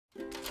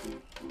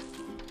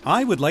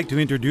I would like to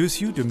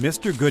introduce you to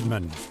Mr.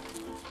 Goodman.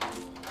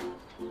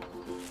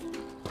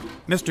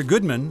 Mr.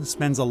 Goodman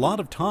spends a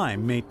lot of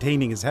time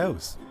maintaining his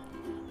house.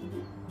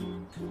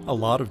 A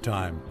lot of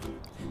time.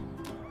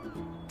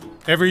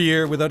 Every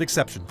year, without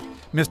exception,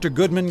 Mr.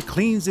 Goodman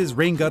cleans his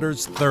rain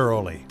gutters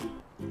thoroughly.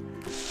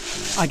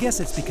 I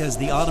guess it's because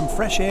the autumn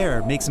fresh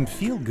air makes him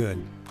feel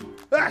good.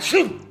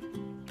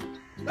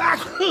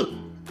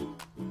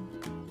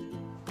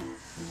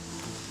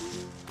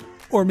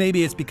 Or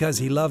maybe it's because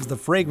he loves the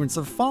fragrance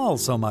of fall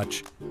so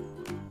much.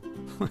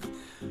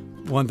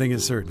 One thing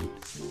is certain.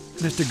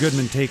 Mr.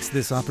 Goodman takes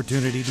this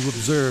opportunity to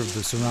observe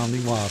the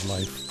surrounding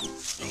wildlife.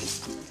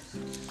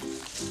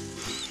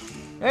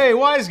 Hey,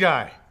 wise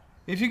guy.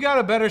 If you got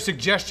a better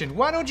suggestion,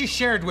 why don't you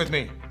share it with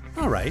me?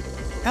 All right.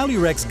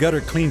 Alu-Rex Gutter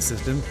Clean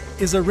System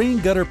is a rain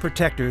gutter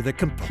protector that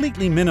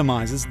completely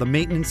minimizes the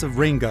maintenance of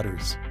rain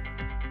gutters.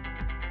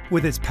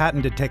 With its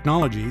patented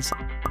technologies,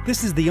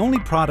 this is the only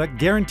product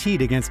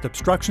guaranteed against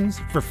obstructions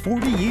for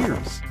 40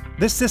 years.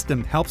 This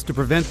system helps to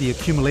prevent the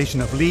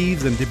accumulation of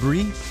leaves and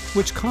debris,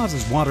 which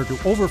causes water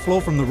to overflow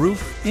from the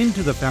roof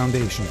into the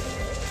foundation.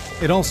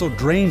 It also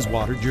drains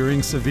water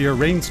during severe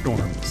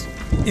rainstorms.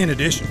 In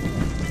addition,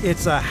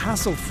 it's a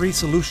hassle-free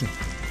solution,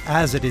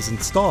 as it is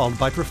installed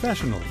by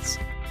professionals.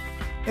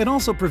 It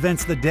also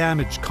prevents the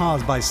damage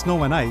caused by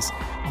snow and ice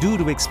due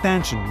to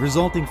expansion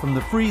resulting from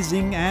the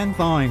freezing and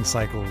thawing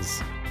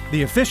cycles.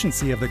 The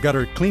efficiency of the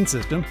gutter clean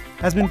system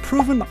has been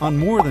proven on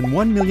more than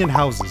 1 million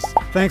houses,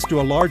 thanks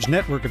to a large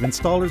network of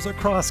installers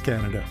across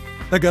Canada.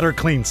 The Gutter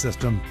Clean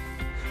System,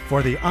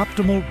 for the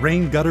optimal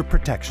rain gutter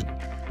protection.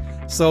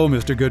 So,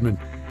 Mr. Goodman,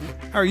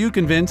 are you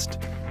convinced?